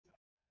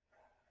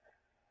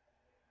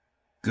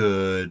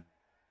Good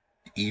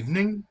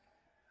evening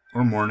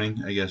or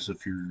morning, I guess,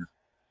 if you're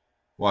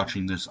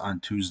watching this on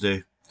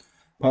Tuesday.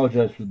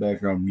 Apologize for the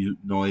background mute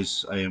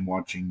noise. I am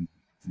watching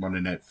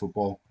Monday Night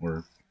Football,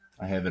 or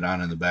I have it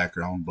on in the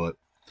background, but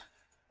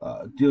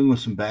dealing with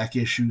some back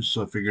issues,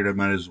 so I figured I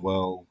might as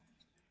well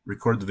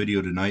record the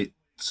video tonight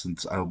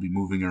since I'll be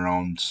moving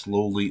around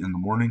slowly in the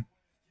morning.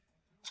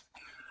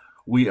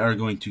 We are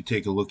going to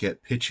take a look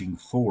at pitching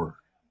for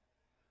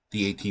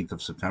the 18th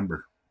of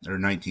September, or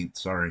 19th,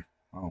 sorry.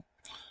 Oh.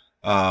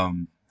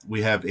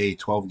 We have a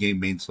 12-game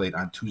main slate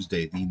on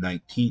Tuesday, the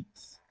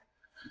 19th.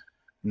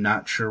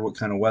 Not sure what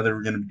kind of weather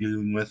we're going to be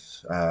dealing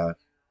with.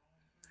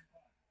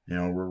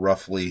 We're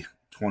roughly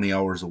 20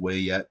 hours away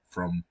yet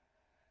from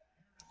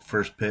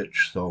first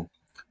pitch, so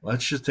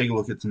let's just take a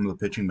look at some of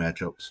the pitching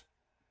matchups.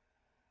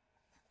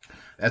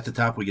 At the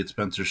top, we get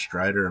Spencer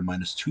Strider, a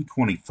minus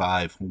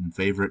 225 home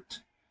favorite.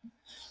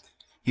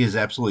 He has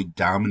absolutely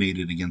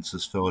dominated against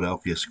this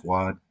Philadelphia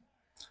squad.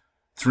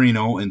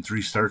 3-0 in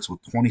 3 starts with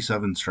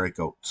 27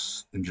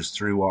 strikeouts and just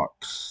 3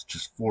 walks,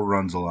 just 4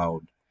 runs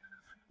allowed.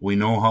 We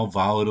know how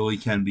volatile he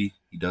can be.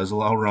 He does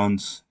allow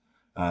runs,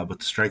 but the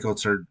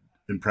strikeouts are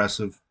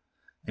impressive,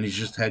 and he's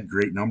just had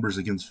great numbers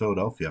against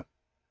Philadelphia,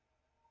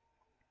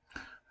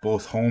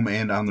 both home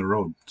and on the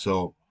road.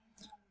 So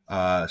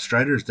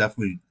Strider is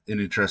definitely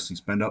an interesting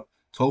spend up.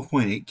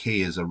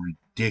 12.8K is a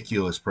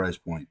ridiculous price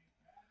point.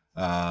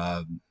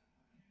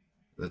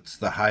 That's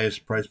the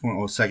highest price point.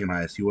 Well, second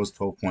highest. He was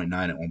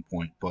 12.9 at one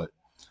point, but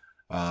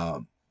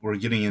we're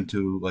getting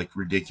into like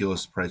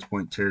ridiculous price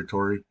point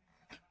territory.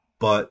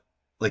 But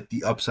like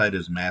the upside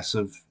is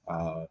massive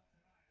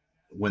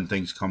when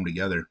things come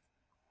together.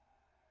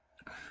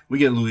 We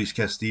get Luis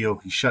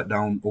Castillo. He shut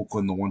down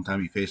Oakland the one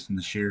time he faced him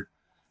this year.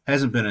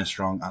 Hasn't been as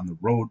strong on the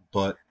road,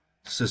 but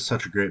this is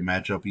such a great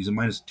matchup. He's a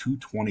minus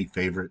 220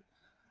 favorite.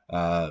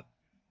 Uh,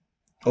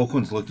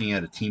 Oakland's looking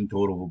at a team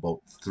total of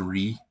about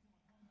 3,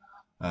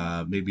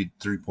 maybe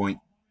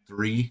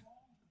 3.3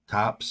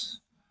 tops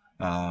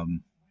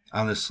on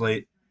this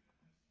slate.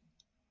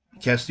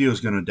 Castillo is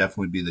going to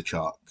definitely be the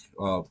chalk.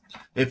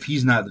 If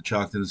he's not the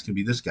chalk, then it's going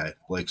to be this guy,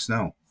 Blake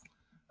Snell.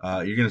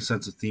 You're going to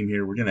sense a theme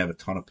here. We're going to have a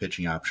ton of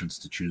pitching options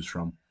to choose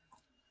from.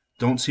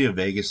 Don't see a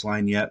Vegas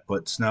line yet,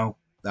 but Snell,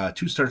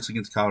 2 starts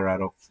against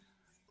Colorado,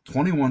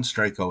 21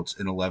 strikeouts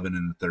in 11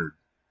 in the third.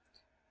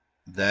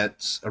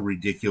 That's a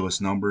ridiculous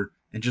number,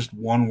 and just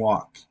 1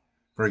 walk.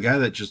 For a guy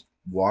that just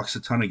walks a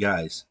ton of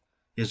guys,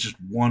 he has just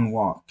 1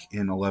 walk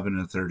in 11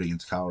 and a third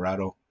against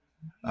Colorado.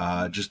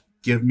 Just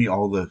give me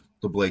all the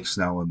Blake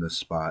Snell in this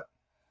spot.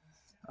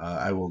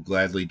 I will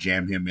gladly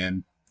jam him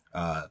in.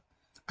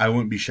 I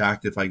wouldn't be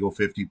shocked if I go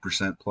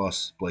 50%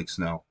 plus Blake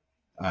Snell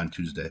on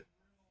Tuesday.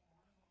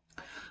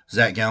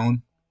 Zach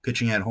Gallen,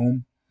 pitching at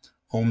home.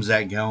 Home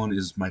Zach Gallen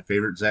is my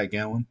favorite Zach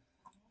Gallen.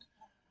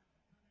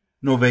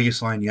 No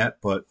Vegas line yet,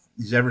 but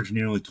he's averaged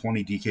nearly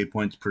 20 DK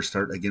points per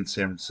start against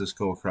San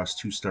Francisco across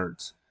 2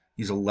 starts.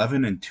 He's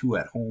 11-2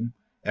 at home,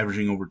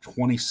 averaging over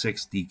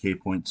 26 DK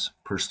points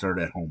per start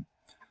at home.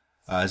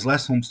 His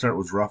last home start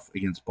was rough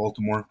against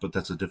Baltimore, but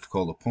that's a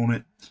difficult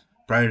opponent.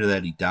 Prior to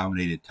that, he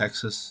dominated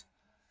Texas.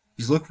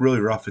 He's looked really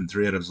rough in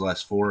 3 out of his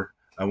last 4.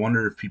 I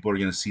wonder if people are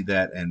going to see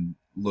that and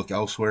look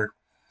elsewhere.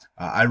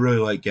 I really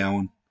like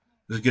Gallen.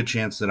 There's a good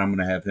chance that I'm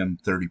going to have him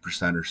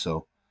 30% or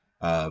so.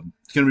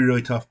 It's going to be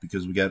really tough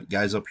because we got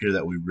guys up here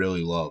that we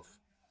really love.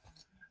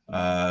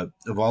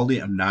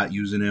 Evaldi, I'm not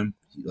using him.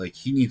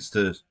 He needs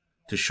to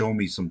show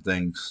me some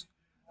things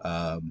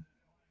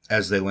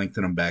as they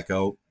lengthen him back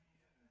out.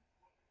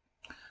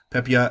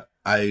 Pepiot,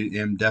 I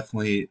am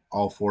definitely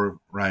all for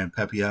Ryan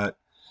Pepiot.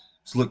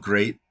 He's looked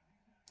great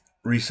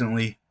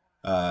recently.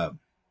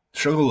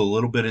 Struggled a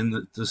little bit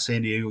in the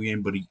San Diego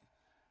game, but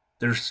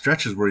there's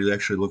stretches where he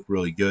actually looked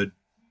really good.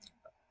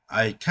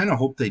 I kind of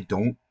hope they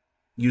don't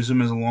use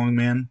him as a long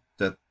man.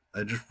 That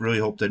I just really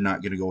hope they're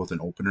not going to go with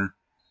an opener.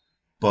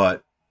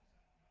 But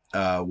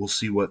we'll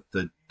see what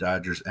the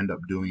Dodgers end up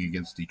doing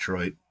against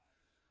Detroit,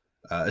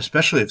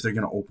 especially if they're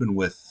going to open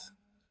with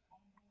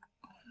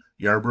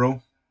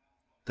Yarbrough.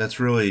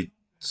 That's really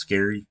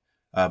scary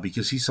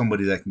because he's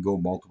somebody that can go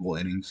multiple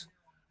innings.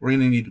 We're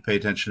going to need to pay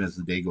attention as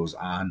the day goes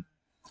on.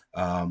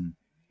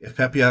 If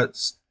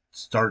Pepiot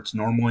starts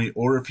normally,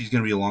 or if he's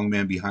going to be a long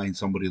man behind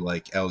somebody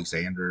like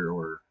Alexander,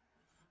 or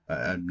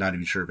I'm not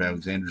even sure if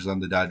Alexander's on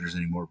the Dodgers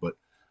anymore, but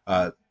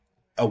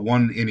a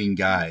 1 inning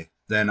guy,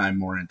 then I'm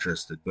more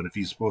interested. But if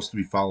he's supposed to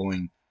be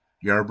following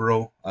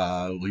Yarbrough,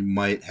 we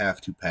might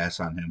have to pass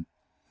on him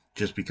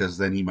just because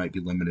then he might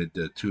be limited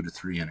to 2 to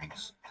 3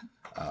 innings.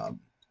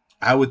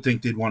 I would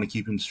think they'd want to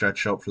keep him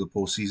stretched out for the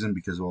postseason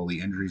because of all the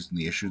injuries and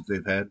the issues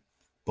they've had.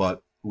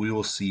 But we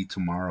will see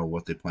tomorrow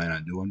what they plan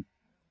on doing.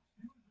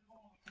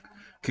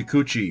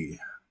 Kikuchi,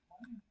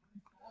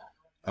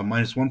 a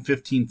minus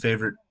 115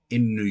 favorite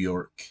in New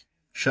York.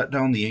 Shut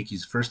down the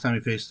Yankees the first time he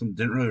faced them.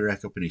 Didn't really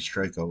rack up any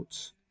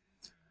strikeouts.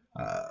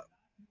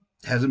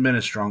 Hasn't been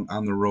as strong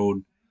on the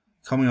road.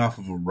 Coming off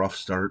of a rough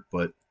start,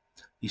 but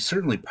he's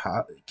certainly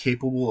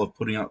capable of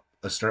putting up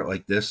a start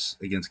like this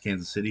against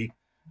Kansas City,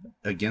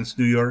 against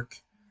New York.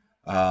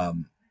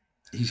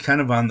 He's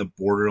kind of on the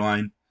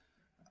borderline.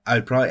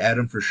 I'd probably add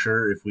him for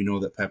sure if we know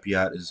that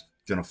Pepiot is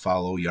going to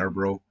follow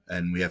Yarbrough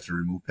and we have to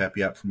remove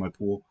Pepiot from my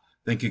pool.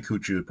 Then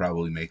Kikuchi would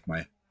probably make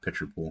my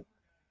pitcher pool.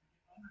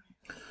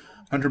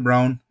 Hunter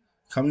Brown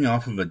coming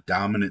off of a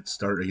dominant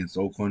start against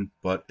Oakland,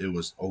 but it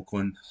was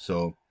Oakland,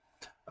 so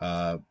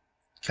uh,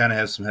 kind of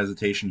has some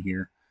hesitation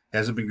here.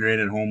 Hasn't been great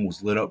at home.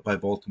 Was lit up by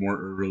Baltimore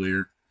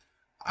earlier.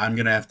 I'm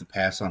gonna have to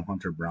pass on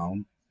Hunter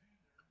Brown.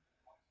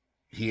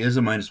 He is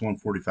a minus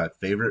 145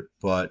 favorite,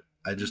 but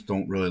I just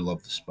don't really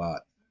love the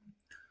spot.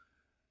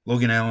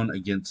 Logan Allen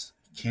against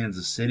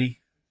Kansas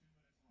City,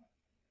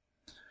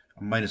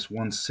 a minus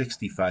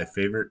 165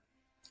 favorite.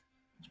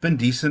 It's been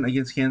decent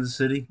against Kansas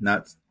City,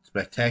 not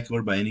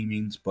spectacular by any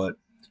means, but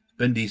it's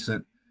been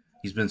decent.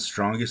 He's been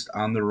strongest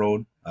on the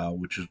road,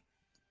 which is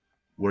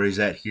where he's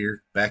at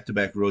here. Back to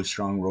back really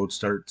strong road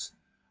starts.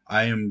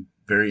 I am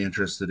very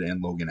interested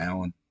in Logan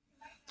Allen.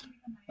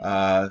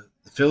 The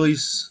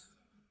Phillies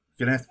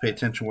gonna have to pay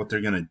attention to what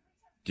they're gonna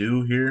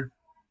do here.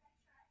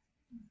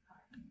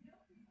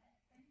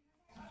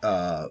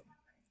 Uh,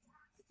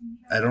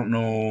 I don't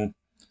know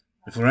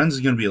if Lorenz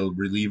is gonna be a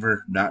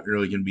reliever. Not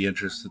really gonna be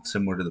interested,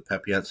 similar to the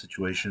Pepiot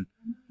situation.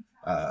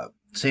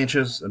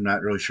 Sanchez, I'm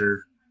not really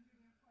sure.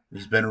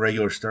 He's been a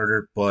regular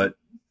starter, but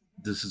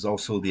this is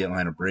also the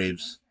Atlanta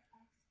Braves.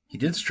 He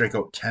did strike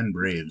out 10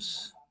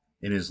 Braves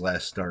in his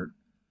last start.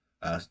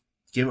 Uh,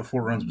 Gave up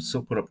 4 runs, but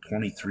still put up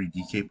 23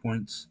 DK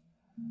points.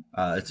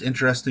 It's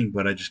interesting,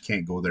 but I just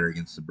can't go there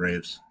against the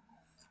Braves.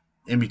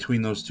 In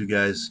between those two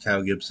guys,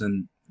 Kyle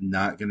Gibson,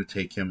 not going to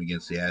take him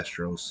against the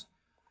Astros.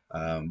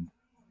 Um,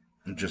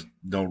 just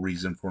no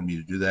reason for me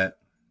to do that.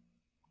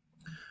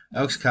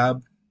 Alex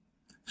Cobb,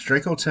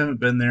 strikeouts haven't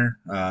been there.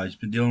 He's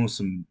been dealing with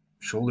some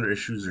shoulder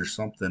issues or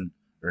something,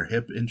 or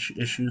hip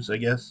issues, I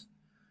guess.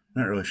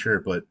 Not really sure,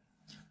 but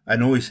I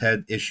know he's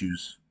had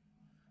issues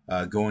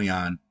going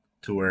on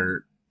to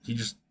where he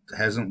just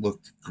hasn't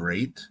looked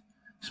great.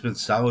 He's been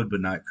solid,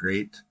 but not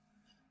great.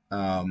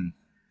 Um,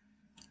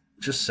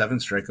 just 7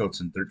 strikeouts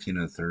and 13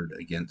 and a third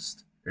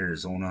against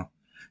Arizona.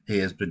 He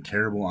has been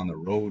terrible on the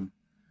road.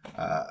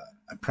 Uh,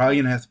 I'm probably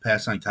going to have to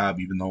pass on Cobb,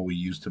 even though we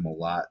used him a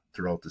lot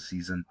throughout the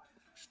season.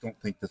 Just don't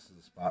think this is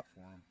a spot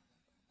for him.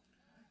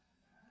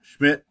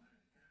 Schmidt,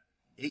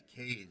 8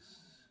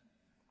 Ks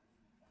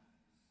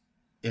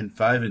in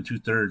 5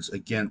 2/3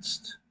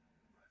 against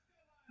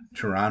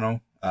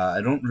Toronto.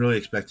 I don't really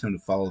expect him to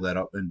follow that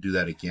up and do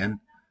that again,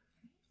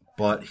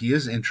 but he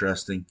is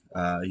interesting.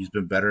 He's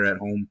been better at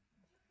home.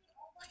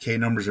 The K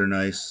numbers are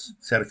nice.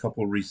 He's had a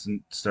couple of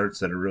recent starts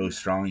that are really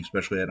strong,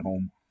 especially at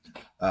home.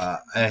 I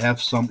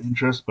have some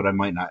interest, but I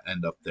might not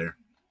end up there.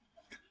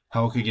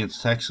 Hulk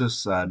against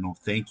Texas, no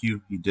thank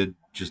you. He did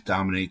just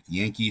dominate the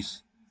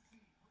Yankees,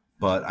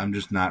 but I'm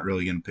just not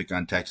really going to pick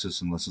on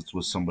Texas unless it's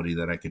with somebody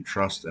that I can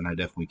trust, and I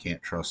definitely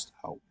can't trust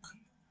Hulk.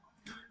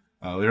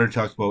 We already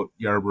talked about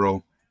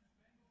Yarbrough.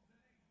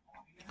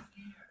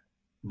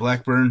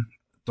 Blackburn,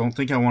 don't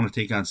think I want to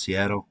take on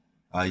Seattle.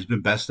 He's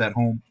been best at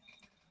home.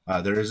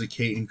 There is a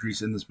K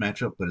increase in this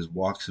matchup, but his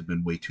walks have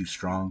been way too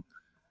strong.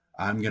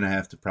 I'm going to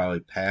have to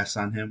probably pass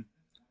on him.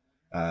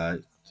 Uh,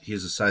 he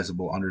is a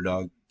sizable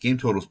underdog. Game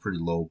total is pretty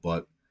low,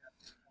 but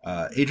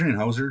Adrian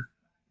Hauser,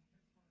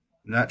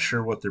 not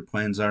sure what their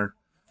plans are.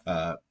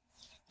 Uh,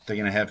 they're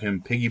going to have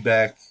him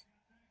piggyback.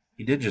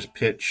 He did just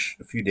pitch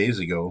a few days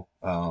ago.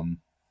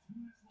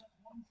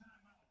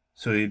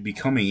 So he'd be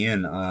coming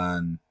in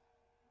on,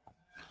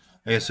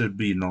 I guess it would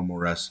be normal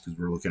rest because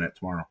we're looking at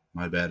tomorrow.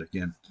 My bad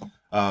again.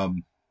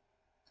 Um,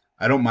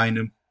 I don't mind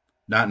him.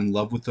 Not in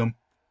love with him.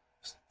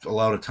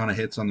 Allowed a ton of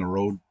hits on the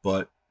road,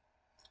 but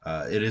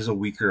it is a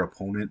weaker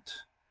opponent.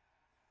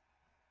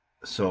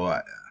 So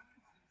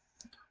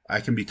I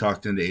can be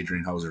talked into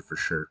Adrian Hauser for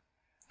sure.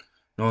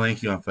 No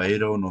thank you on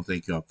Faedo. No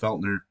thank you on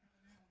Feltner.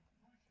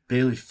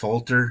 Bailey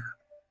Falter.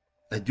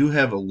 I do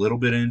have a little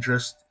bit of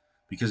interest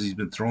because he's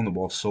been throwing the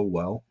ball so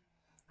well,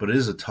 but it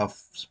is a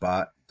tough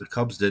spot. The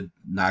Cubs did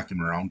knock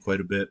him around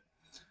quite a bit.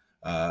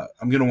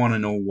 I'm going to want to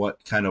know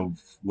what kind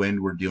of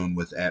wind we're dealing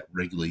with at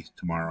Wrigley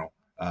tomorrow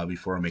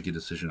before I make a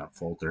decision on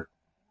Falter.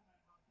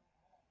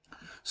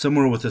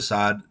 Similar with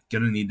Assad,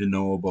 going to need to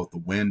know about the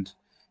wind.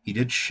 He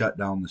did shut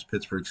down this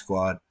Pittsburgh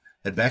squad,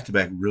 had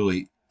back-to-back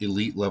really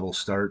elite level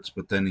starts,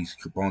 but then he's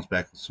bounced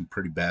back with some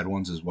pretty bad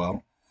ones as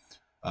well.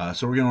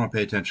 So we're going to want to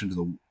pay attention to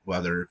the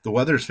weather. If the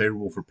weather is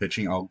favorable for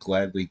pitching, I'll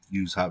gladly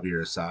use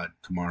Javier Assad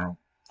tomorrow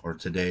or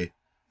today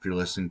if you're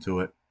listening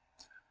to it.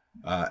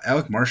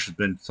 Alec Marsh has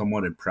been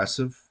somewhat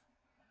impressive,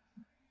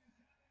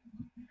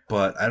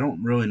 but I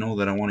don't really know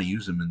that I want to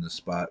use him in this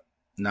spot.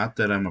 Not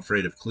that I'm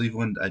afraid of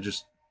Cleveland.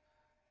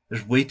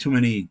 There's way too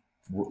many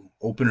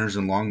openers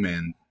and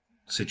longman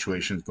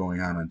situations going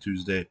on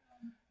Tuesday,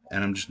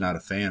 and I'm just not a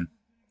fan.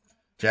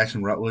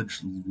 Jackson Rutledge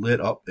lit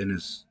up in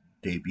his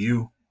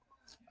debut.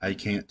 I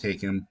can't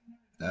take him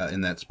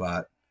in that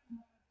spot.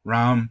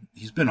 Rom,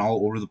 he's been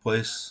all over the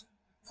place.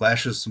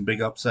 Flashes some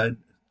big upside.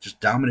 Just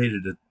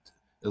dominated an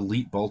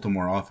elite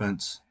Baltimore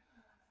offense.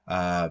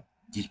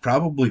 He's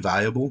probably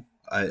viable.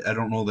 I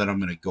don't know that I'm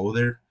going to go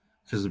there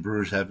because the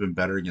Brewers have been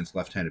better against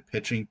left-handed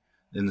pitching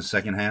in the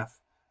second half,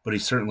 but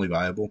he's certainly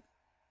viable.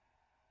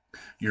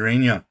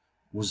 Urania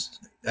was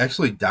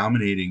actually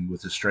dominating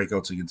with his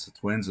strikeouts against the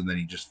Twins, and then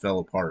he just fell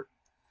apart.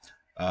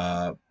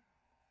 Uh,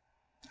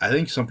 I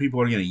think some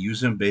people are going to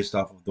use him based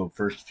off of the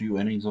first few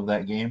innings of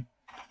that game.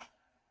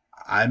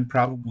 I'm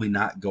probably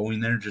not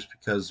going there just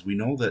because we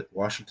know that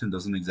Washington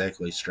doesn't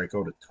exactly strike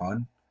out a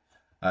ton,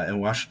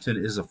 and Washington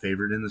is a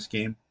favorite in this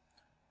game.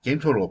 Game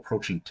total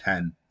approaching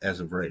 10 as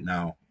of right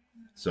now.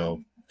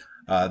 So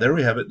there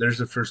we have it. There's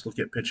the first look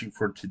at pitching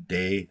for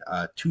today,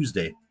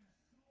 Tuesday,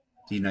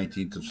 the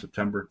 19th of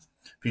September.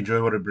 If you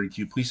enjoy what I bring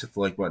to you, please hit the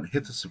like button,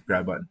 hit the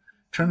subscribe button,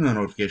 turn the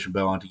notification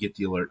bell on to get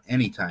the alert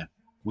anytime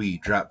we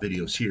drop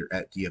videos here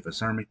at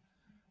DFS Army.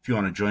 If you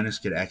want to join us,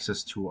 get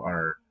access to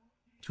our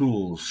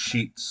tools,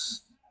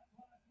 sheets,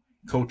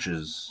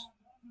 coaches,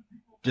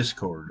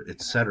 Discord,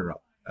 etc.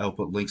 I'll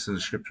put links in the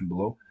description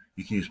below.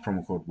 You can use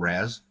promo code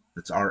RAZ,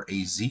 that's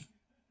RAZ,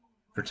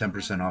 for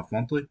 10% off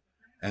monthly.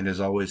 And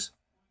as always,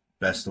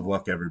 best of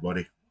luck,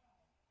 everybody.